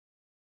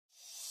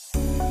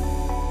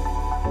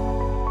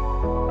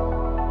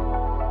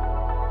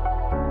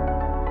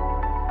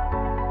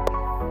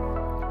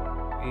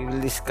will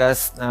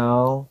discuss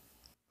now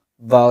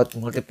about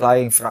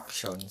multiplying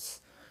fractions.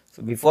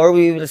 So before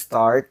we will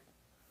start,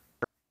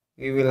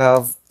 we will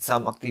have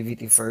some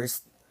activity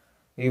first.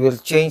 We will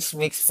change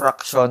mixed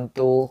fraction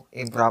to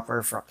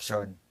improper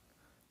fraction.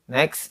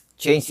 Next,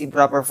 change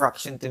improper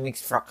fraction to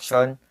mixed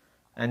fraction,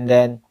 and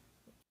then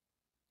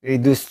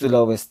reduce to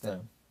lowest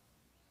term.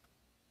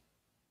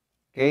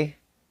 Okay?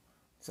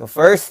 So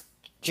first,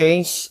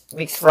 change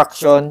mixed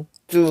fraction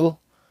to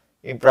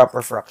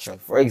improper fraction.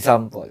 For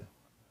example,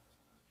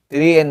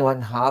 3 and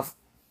 1/2.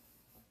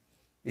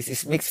 This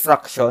is mixed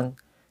fraction.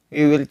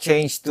 We will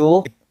change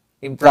to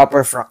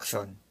improper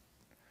fraction.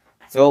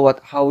 So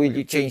how will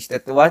you change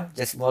that one?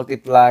 Just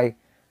multiply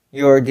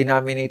your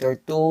denominator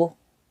to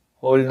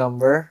whole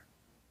number,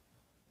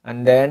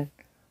 and then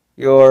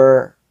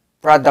your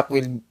product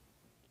will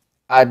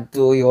add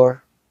to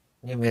your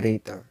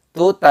numerator.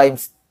 2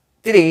 times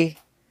 3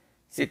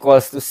 is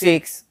equals to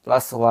 6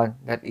 plus 1,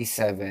 that is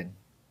 7.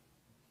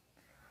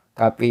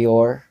 Copy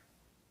your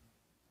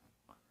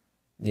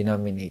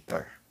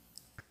denominator.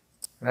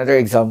 Another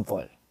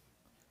example.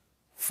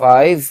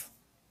 5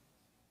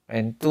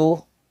 and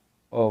 2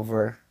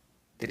 over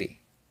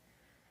 3.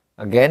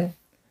 Again,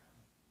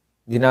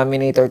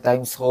 denominator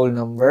times whole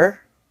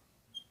number,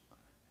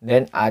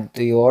 then add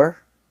to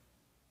your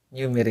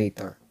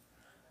numerator.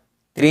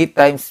 3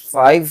 times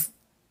 5,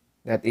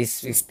 that is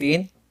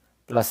 15,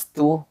 plus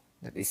 2,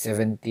 that is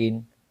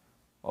 17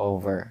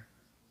 over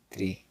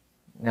 3.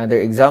 Another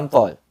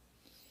example.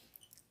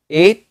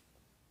 8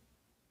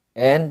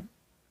 and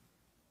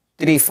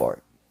 3/4.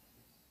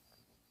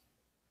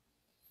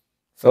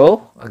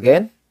 So,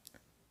 again,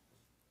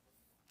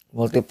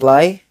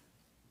 multiply,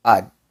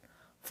 add.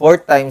 4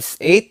 times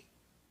 8,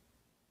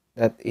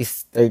 that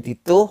is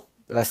 32,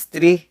 plus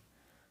 3,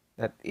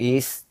 that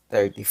is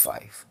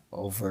 35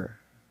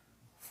 over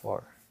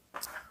 4.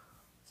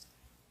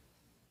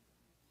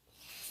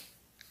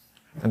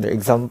 Another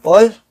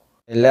example,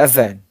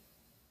 11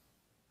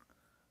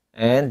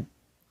 and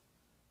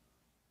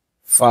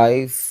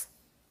 5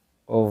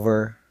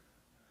 over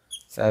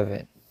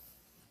 7.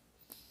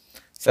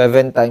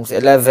 7 times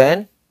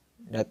 11,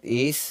 that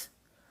is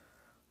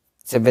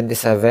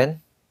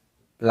 77,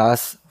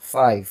 plus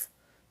 5,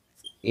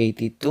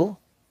 82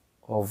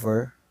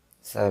 over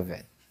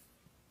 7.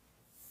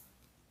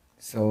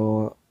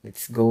 So,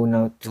 let's go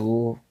now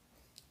to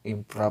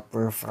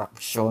improper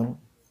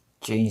fraction,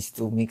 change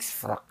to mixed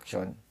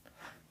fraction.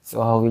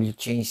 So, how will you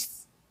change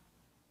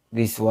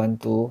this one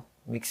to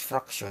mixed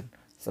fraction?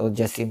 So,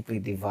 just simply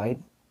divide.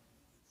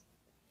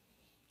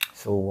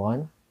 So,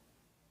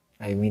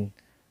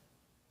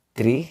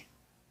 3,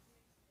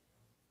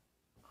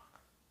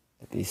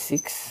 that is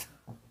 6,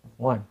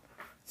 1.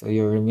 So,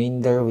 your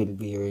remainder will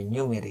be your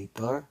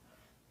numerator.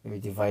 Your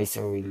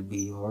divisor will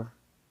be your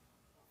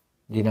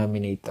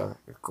denominator.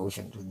 Your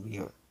quotient will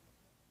be your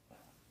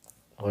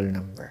whole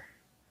number.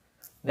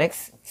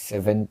 Next,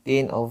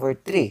 17 over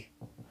 3.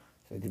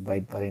 So,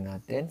 divide pa rin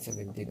natin.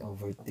 17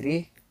 over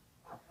 3.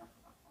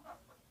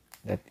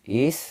 That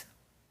is,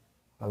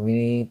 how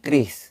many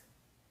 3s?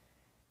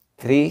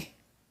 3,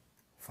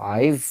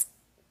 5.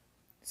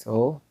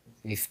 So,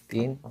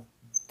 15,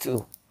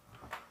 2.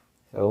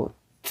 So,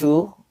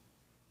 2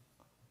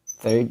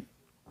 third,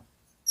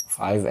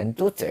 5 and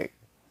 2/3.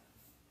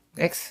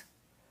 Next,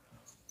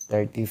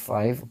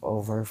 35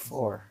 over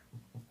 4.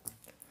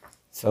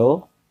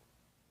 So,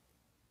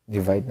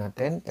 divide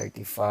natin,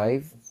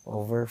 35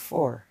 over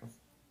 4.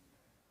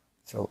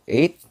 So,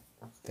 8,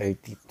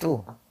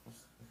 32,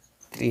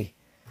 3.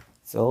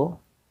 So,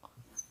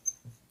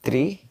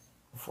 3,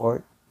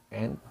 4,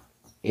 and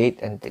 8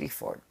 and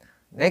 3/4.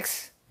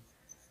 Next,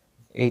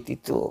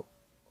 82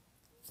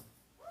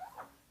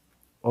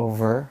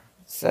 over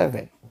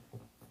 7.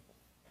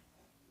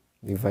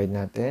 Divide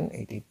natin,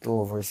 82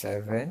 over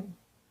 7.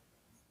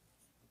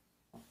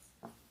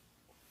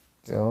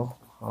 So,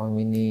 how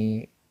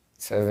many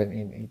 7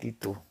 in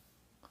 82?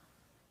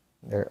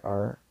 There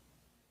are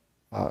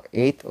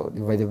 8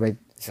 divided by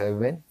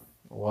 7.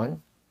 1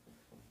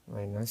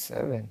 minus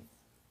 7.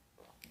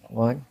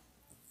 1,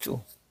 2.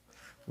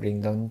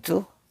 Bring down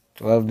 2.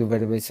 12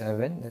 divided by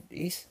 7, that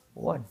is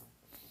 1.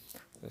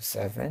 So,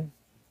 7,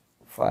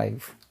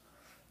 5.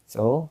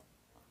 So,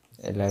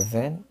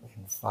 11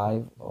 and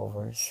 5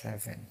 over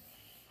 7.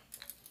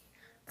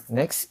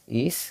 Next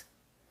is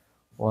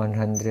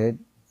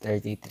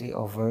 133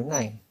 over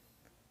 9.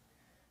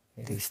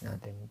 Erase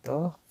natin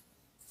ito.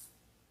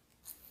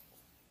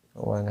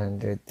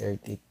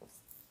 130.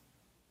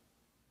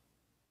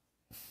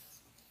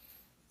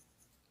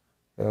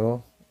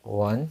 So,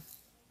 1,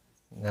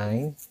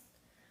 9,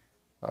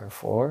 or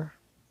 4,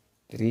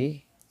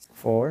 3,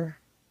 4,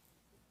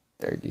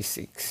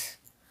 36.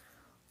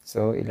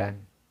 So,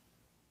 ilan?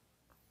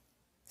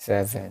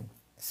 7.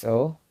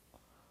 So,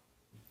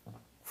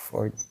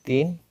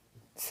 14,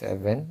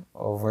 7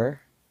 over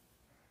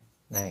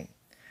 9.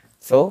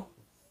 So,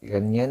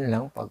 ganyan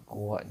lang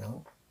pagkuha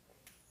ng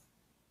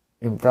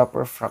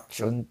improper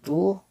fraction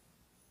to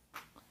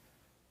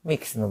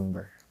mixed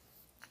number.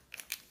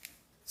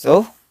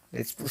 So,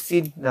 let's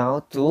proceed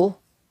now to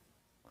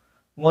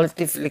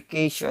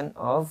multiplication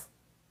of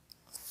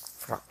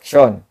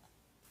fraction.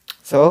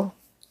 So,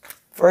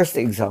 first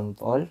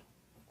example.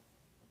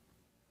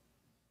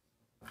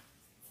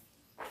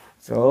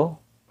 So,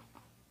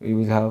 we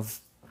will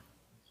have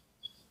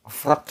a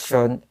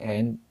fraction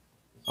and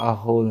a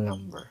whole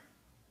number.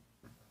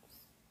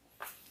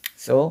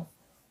 So,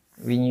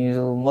 when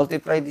you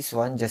multiply this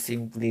one, just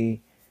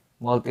simply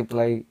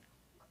multiply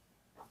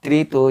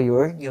 3 to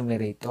your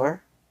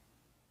numerator.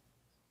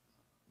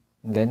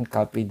 And then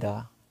copy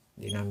the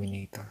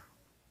denominator.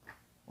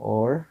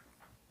 Or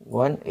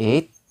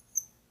 1/8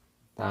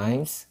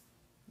 times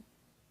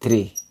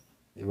 3.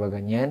 Diba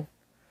ganyan?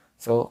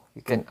 So,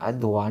 you can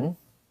add 1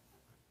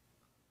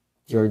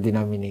 to your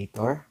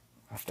denominator.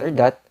 After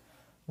that,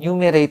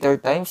 numerator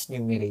times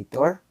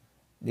numerator.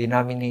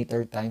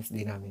 Denominator times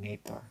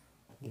denominator.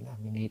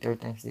 Denominator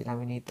times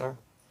denominator.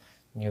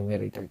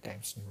 Numerator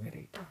times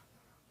numerator.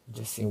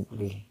 Just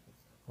simply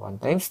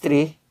 1 times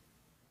 3.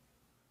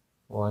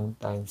 1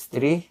 times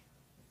 3.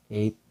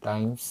 8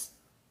 times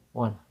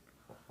 1.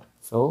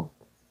 So,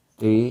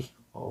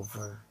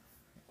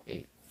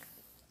 3/8.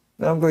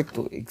 Number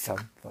 2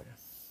 example.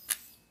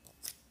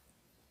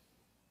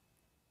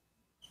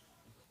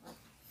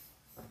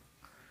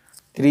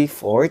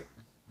 3/4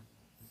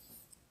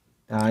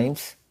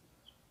 times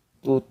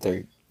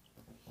 2/3.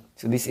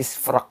 So, this is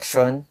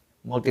fraction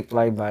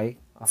multiplied by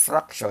a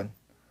fraction.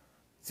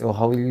 So,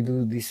 how will you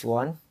do this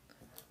one?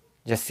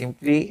 Just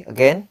simply,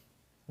 again,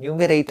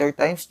 numerator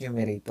times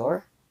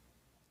numerator.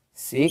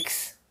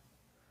 6.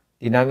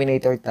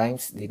 Denominator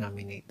times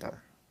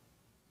denominator.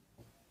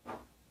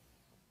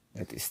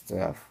 That is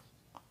 12.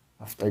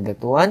 After that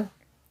one,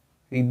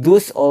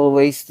 reduce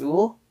always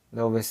to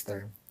lowest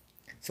term.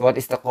 So what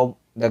is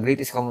the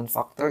greatest common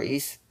factor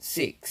is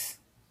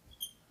 6.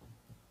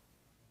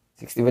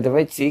 6 divided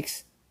by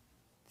 6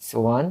 is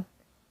 1.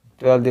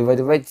 12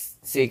 divided by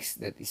 6,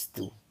 that is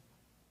 2.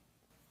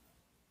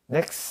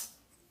 Next,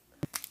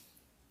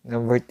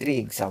 number 3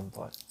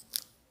 example.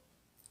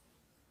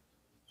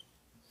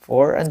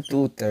 4 and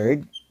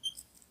 2/3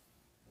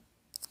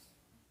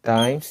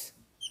 times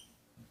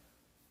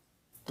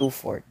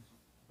 2/4.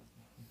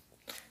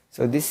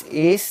 So this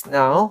is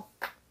now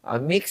a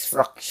mixed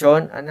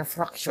fraction and a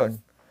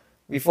fraction.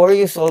 Before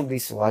you solve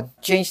this one,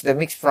 change the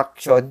mixed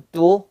fraction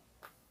to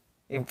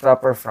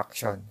improper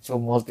fraction. So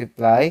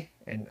multiply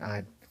and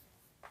add.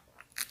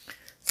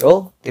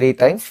 So 3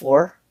 times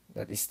 4,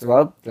 that is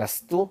 12,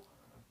 plus 2,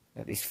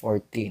 that is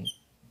 14.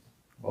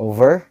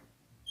 Over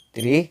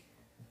 3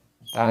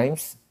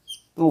 times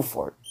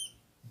 2/4.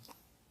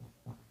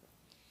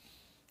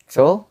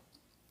 So,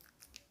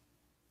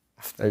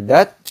 after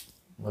that,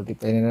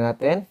 multiply na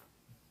natin.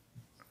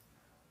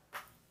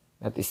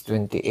 That is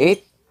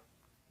 28.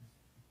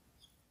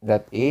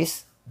 That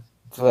is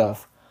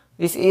 12.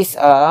 This is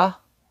a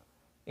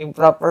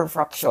improper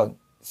fraction.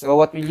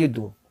 So, what will you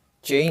do?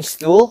 Change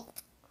to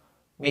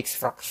mixed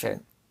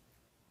fraction.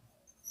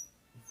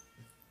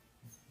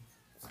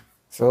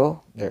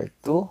 So, there are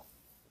 2,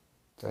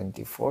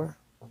 24,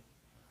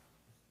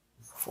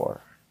 4.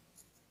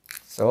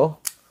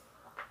 So,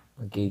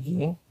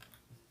 magiging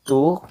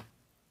 2,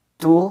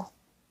 2,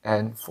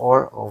 and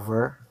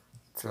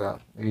 4/12.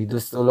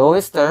 Reduce to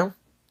lowest term,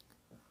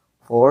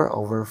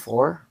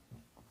 4/4.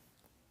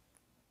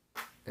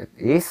 That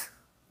is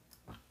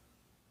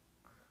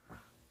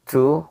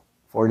 2.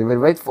 4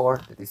 divided by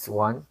 4, that is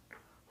 1.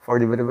 4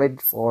 divided by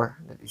 4,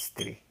 that is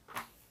 3.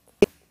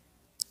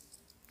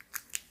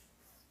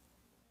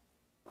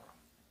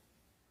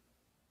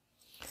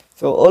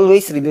 So,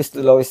 always reduce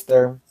to lowest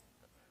term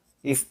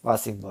if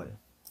possible.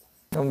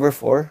 Number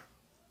 4.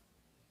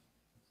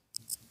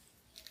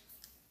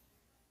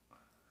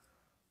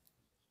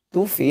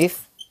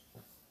 2/5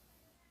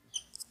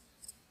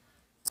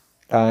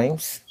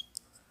 times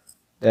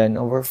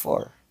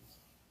 10/4.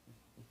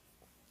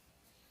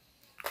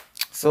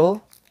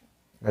 So,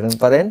 ganun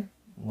pa rin.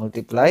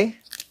 Multiply.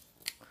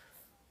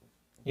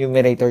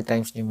 Numerator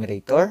times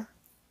numerator.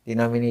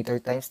 Denominator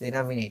times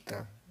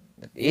denominator.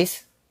 That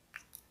is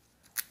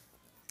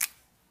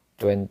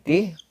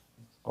 20/20.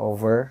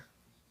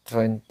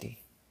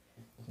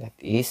 That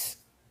is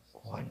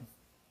 1.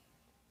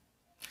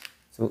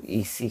 So,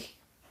 easy.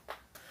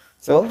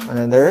 So,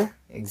 another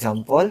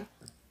example.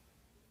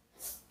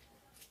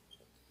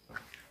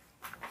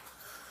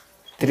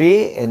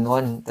 3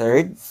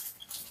 1/3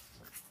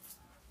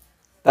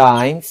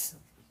 times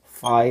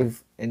 5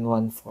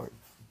 1/4.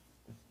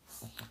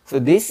 So,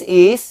 this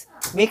is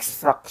mixed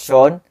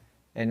fraction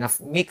and a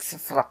mixed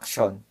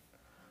fraction.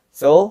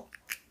 So,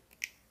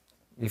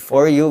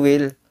 before you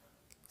will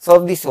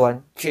solve this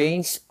one,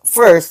 change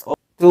first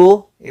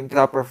to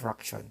improper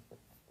fraction.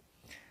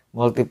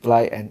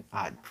 Multiply and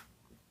add.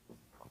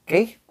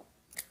 Okay?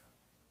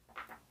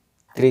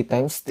 3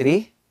 times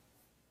 3,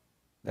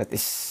 that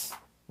is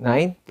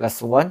 9, plus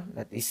 1,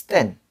 that is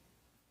 10.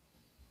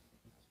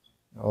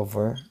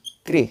 Over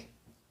 3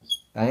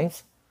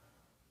 times,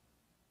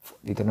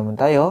 dito naman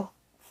tayo,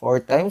 4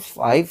 times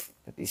 5,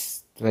 that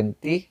is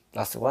 20,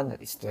 plus 1,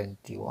 that is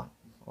 21.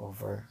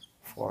 Over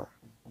 4.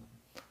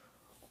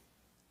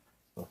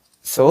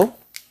 So,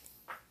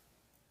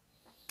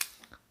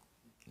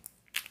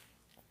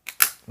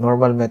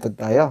 normal method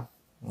tayo.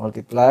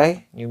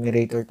 Multiply,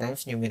 numerator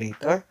times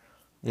numerator,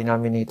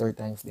 denominator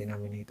times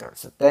denominator.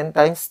 So, 10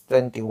 times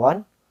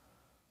 21.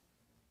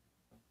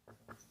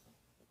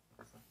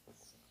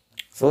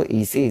 So,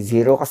 easy.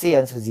 0 kasi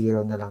yan. So,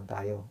 0 na lang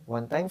tayo.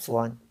 1 times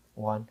 1,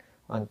 1.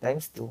 1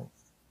 times 2,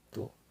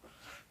 2.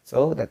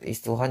 So, that is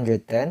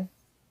 210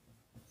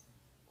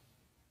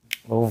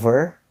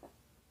 over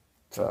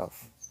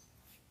 12.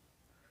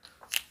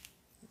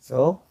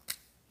 So,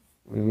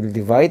 we will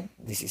divide.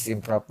 This is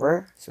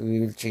improper. So,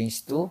 we will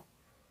change to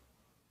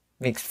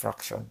mixed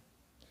fraction.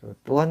 So,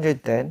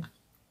 210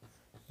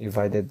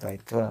 divided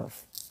by 12.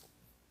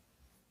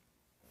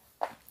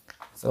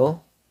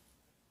 So,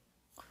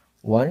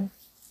 1.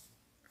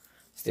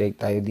 Stay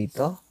tayo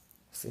dito.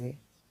 Kasi,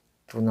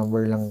 true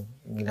number lang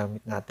yung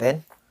ginamit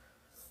natin.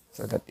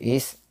 So, that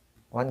is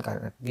 1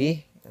 cannot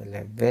be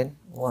 11,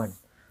 1.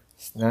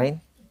 It's 9,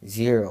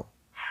 0.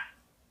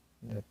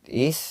 That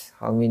is,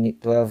 how many?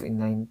 12 in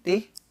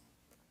 90?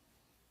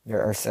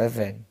 There are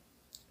 7.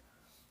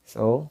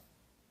 So,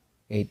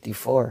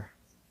 84.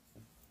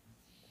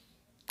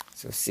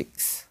 So,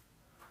 6.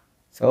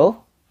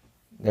 So,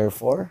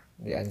 therefore,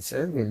 the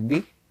answer will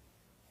be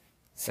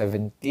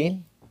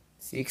 17,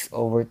 6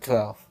 over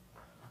 12.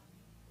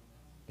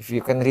 If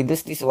you can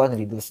reduce this one,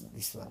 reduce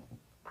this one.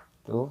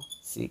 2,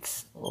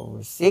 6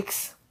 over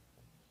 6.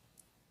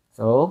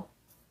 So,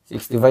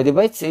 6 divided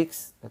by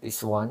 6, that is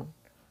 1.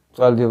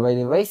 12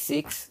 divided by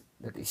 6,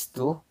 that is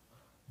 2.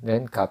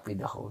 Then, copy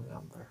the whole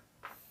number.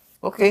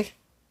 Okay.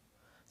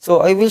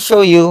 So, I will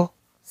show you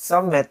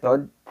some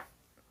method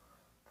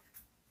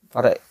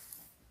para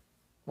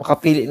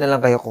makapili na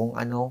lang kayo kung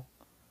ano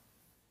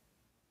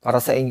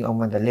para sa inyo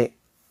ang madali.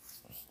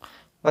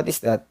 What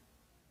is that?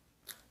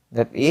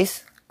 That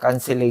is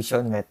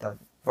cancellation method.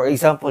 For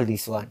example,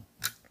 this one.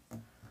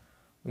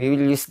 We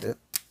will use the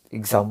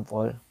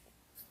example.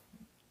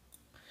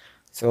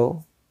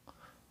 So,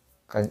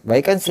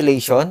 by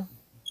cancellation,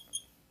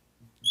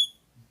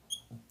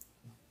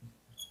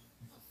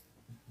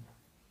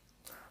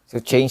 so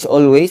change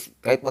always,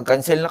 kahit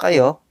mag-cancel na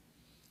kayo,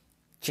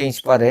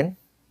 change pa rin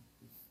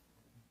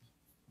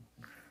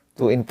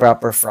to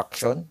improper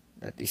fraction,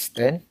 that is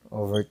 10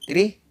 over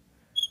 3,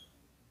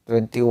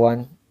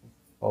 21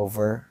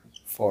 over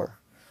 4.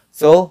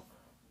 So,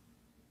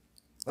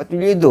 what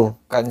will you do?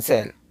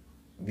 Cancel.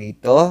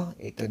 Dito,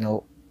 ito na,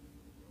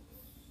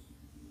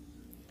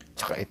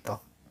 tsaka ito.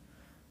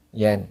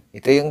 Yan.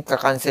 Ito yung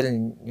kakancel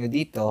nyo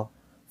dito.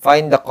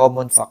 Find the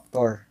common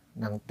factor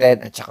ng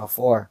 10 at saka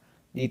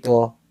 4.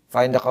 Dito,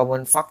 find the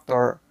common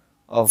factor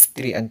of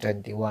 3 and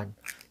 21.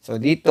 So,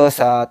 dito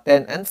sa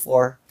 10 and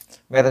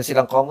 4, meron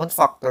silang common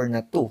factor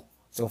na 2.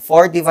 So,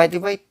 4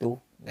 divided by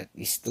 2, that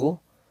is 2.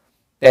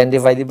 10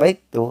 divided by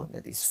 2,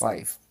 that is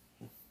 5.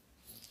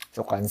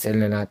 So,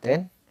 cancel na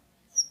natin.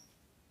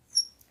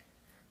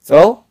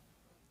 So,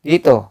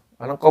 dito,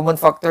 anong common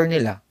factor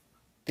nila?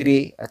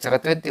 3 at saka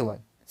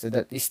 21. So,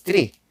 that is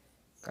 3.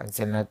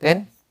 Cancel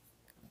natin.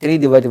 3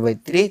 divided by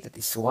 3, that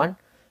is 1.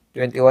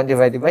 21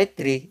 divided by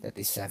 3, that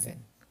is 7.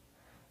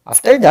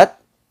 After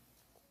that,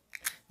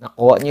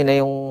 nakuha nyo na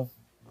yung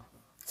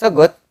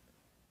sagot,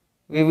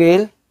 we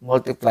will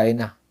multiply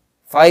na.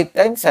 5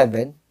 times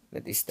 7,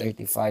 that is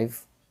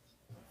 35.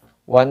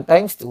 1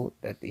 times 2,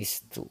 that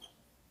is 2.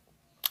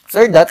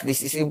 After that,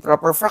 this is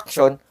improper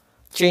fraction,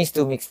 change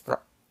to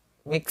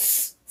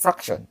mixed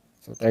fraction.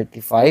 So,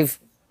 35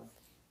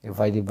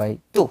 divided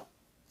by 2.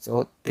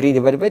 So, 3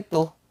 divided by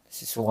 2,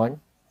 this is 1,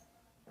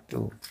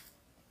 2,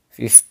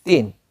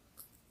 15.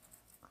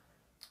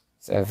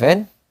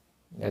 7,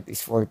 that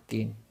is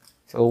 14.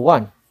 So,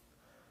 1.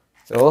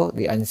 So,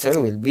 the answer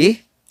will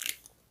be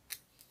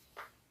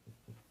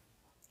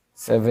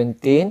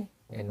 17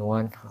 and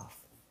 1/2.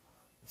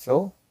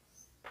 So,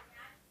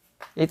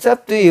 it's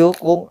up to you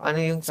kung ano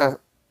yung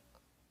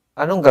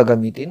anong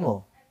gagamitin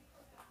mo.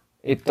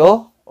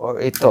 Ito or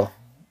ito.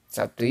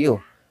 It's up to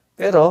you.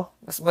 Pero,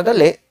 mas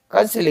madali,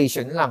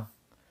 cancellation lang.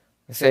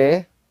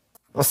 Kasi,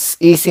 mas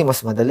easy,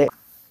 mas madali.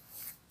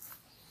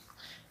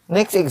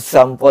 Next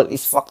example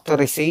is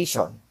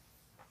factorization.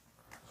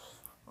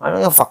 Ano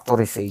yung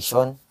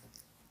factorization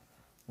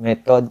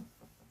method?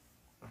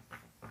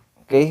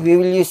 Okay, we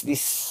will use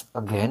this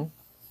again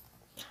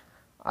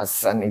as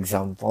an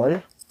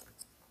example.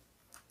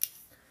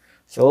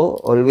 So,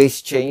 always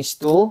change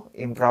to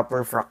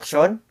improper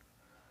fraction.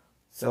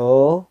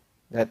 So,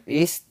 that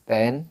is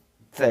 10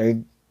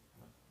 third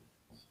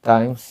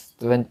times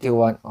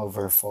 21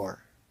 over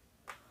 4.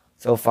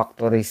 So,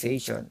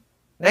 factorization.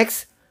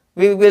 Next,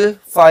 we will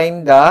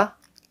find the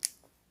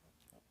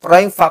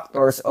prime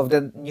factors of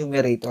the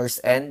numerators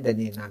and the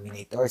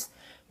denominators.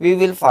 We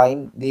will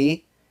find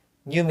the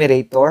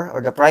numerator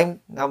or the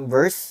prime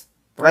numbers,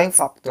 prime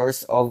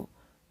factors of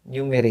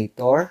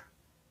numerator,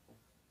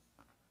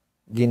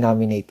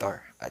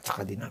 denominator, at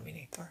saka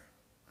denominator.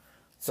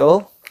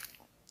 So,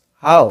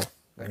 how?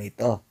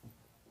 Ganito.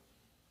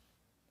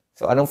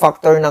 So, anong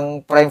factor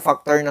ng prime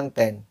factor ng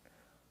 10?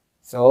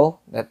 So,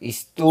 that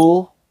is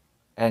 2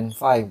 and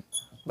 5.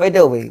 By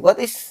the way, what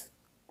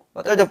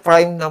are the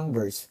prime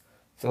numbers?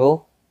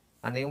 So,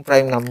 ano yung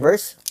prime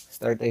numbers?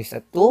 Start tayo sa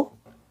 2,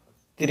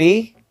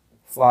 3,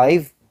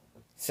 5,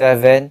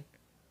 7,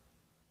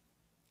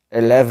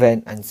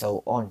 11, and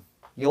so on.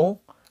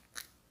 Yung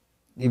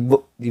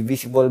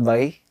divisible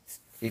by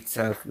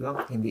itself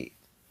lang, hindi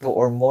 2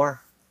 or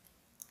more.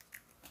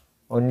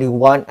 Only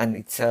 1 and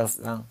itself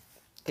lang.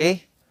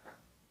 Okay?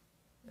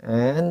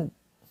 And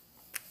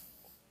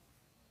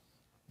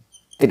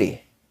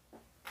 3.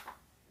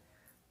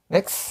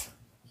 Next,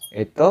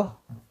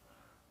 ito,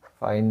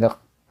 find the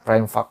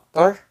prime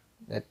factor,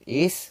 that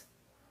is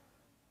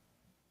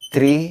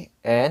 3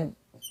 and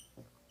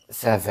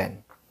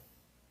 7.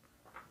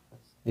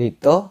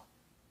 Dito,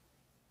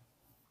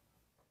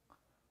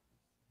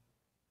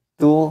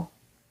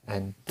 2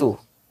 and 2.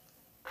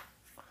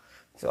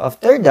 So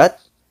after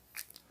that,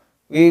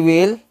 we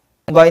will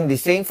combine the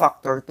same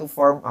factor to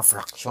form a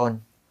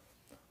fraction.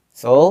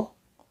 So,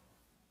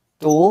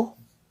 2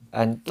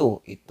 and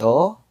 2.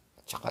 Ito,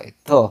 tsaka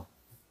ito.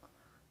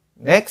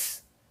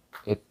 Next,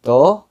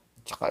 ito,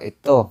 tsaka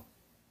ito.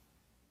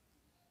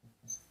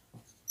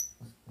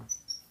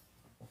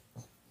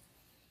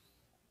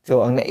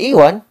 So, ang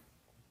naiwan,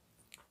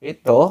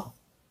 ito,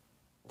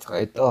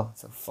 tsaka ito.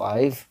 So,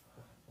 5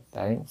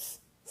 times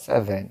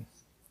 7.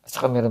 At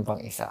saka meron pang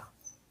isa.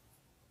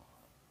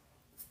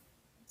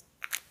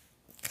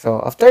 So,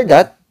 after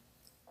that,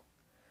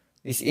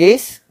 this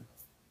is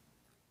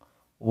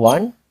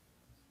 1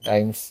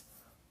 times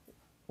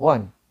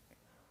 1.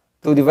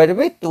 2 divided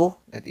by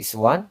 2, that is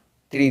 1.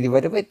 3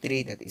 divided by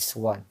 3, that is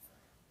 1.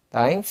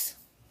 Times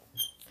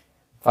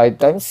 5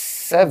 times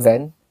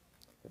 7,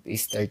 that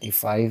is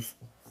 35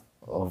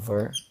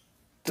 over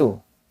 2.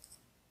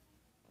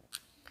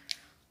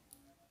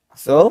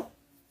 So,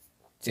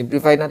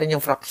 simplify natin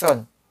yung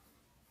fraction.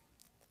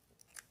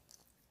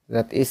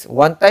 That is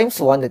 1 times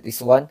 1, that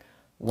is 1.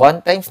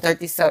 1 times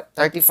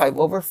 35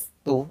 over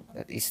 2,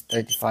 that is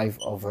 35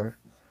 over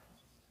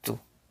 2.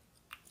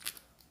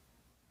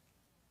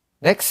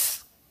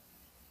 Next.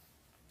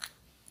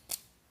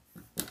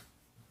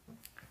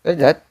 After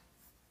that,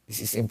 this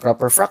is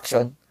improper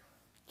fraction.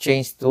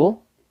 Change to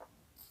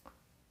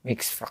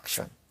mixed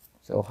fraction.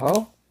 So,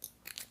 how?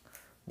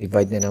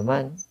 Divide na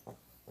naman.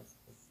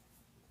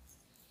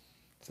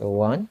 So,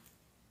 1,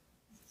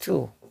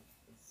 2.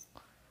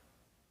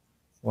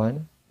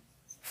 1,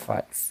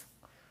 5.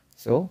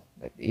 So,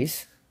 that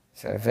is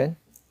 7,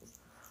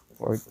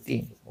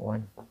 14,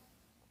 1.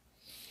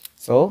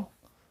 So,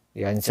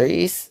 the answer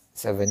is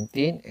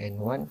 17 and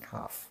 1/2.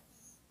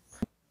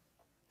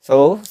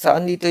 So,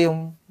 saan dito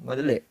yung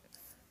madali?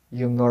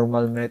 Yung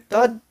normal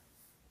method,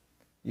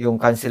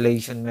 yung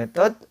cancellation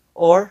method,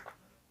 or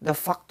the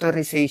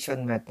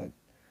factorization method?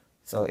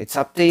 So, it's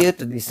up to you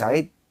to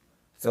decide.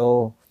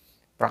 So,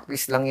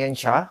 practice lang yan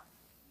siya.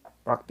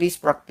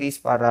 Practice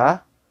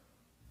para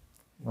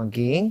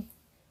maging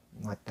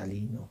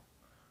matalino.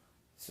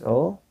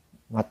 So,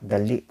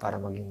 madali para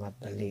maging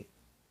madali.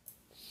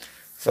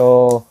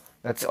 So,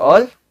 that's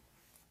all.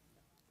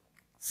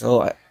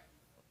 So,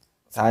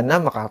 sana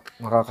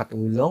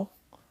makakatulong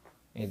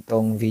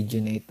itong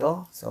video na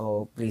ito.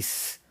 So,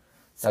 please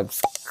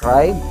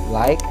subscribe,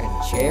 like, and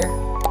share.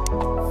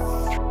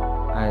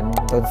 And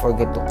don't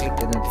forget to click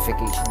the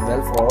notification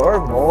bell for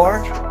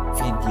more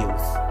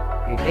videos.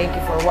 Okay, thank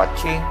you for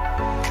watching.